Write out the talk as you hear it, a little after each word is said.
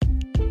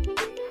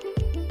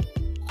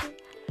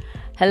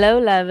Hello,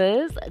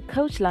 lovers.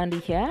 Coach Londi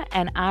here,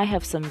 and I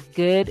have some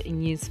good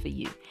news for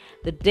you.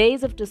 The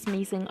days of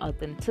dismissing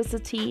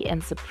authenticity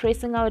and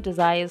suppressing our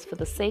desires for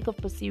the sake of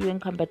pursuing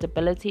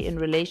compatibility in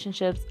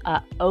relationships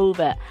are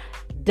over.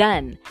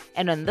 Done.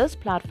 And on this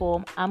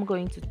platform, I'm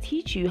going to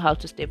teach you how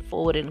to step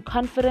forward in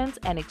confidence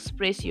and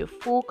express your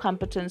full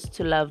competence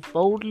to love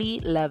boldly,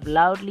 love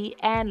loudly,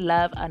 and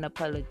love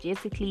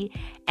unapologetically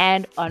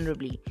and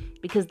honorably.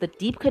 Because the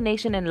deep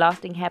connection and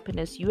lasting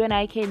happiness you and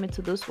I came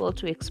into this world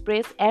to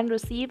express and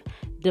receive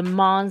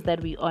demands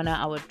that we honor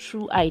our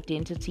true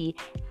identity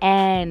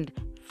and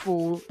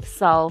full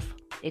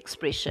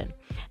self-expression.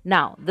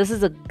 Now, this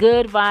is a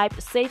good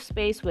vibe, safe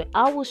space where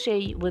I will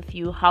share with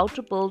you how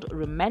to build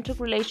romantic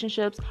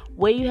relationships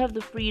where you have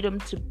the freedom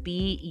to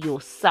be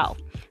yourself,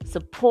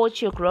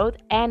 support your growth,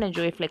 and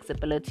enjoy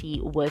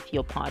flexibility with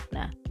your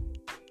partner.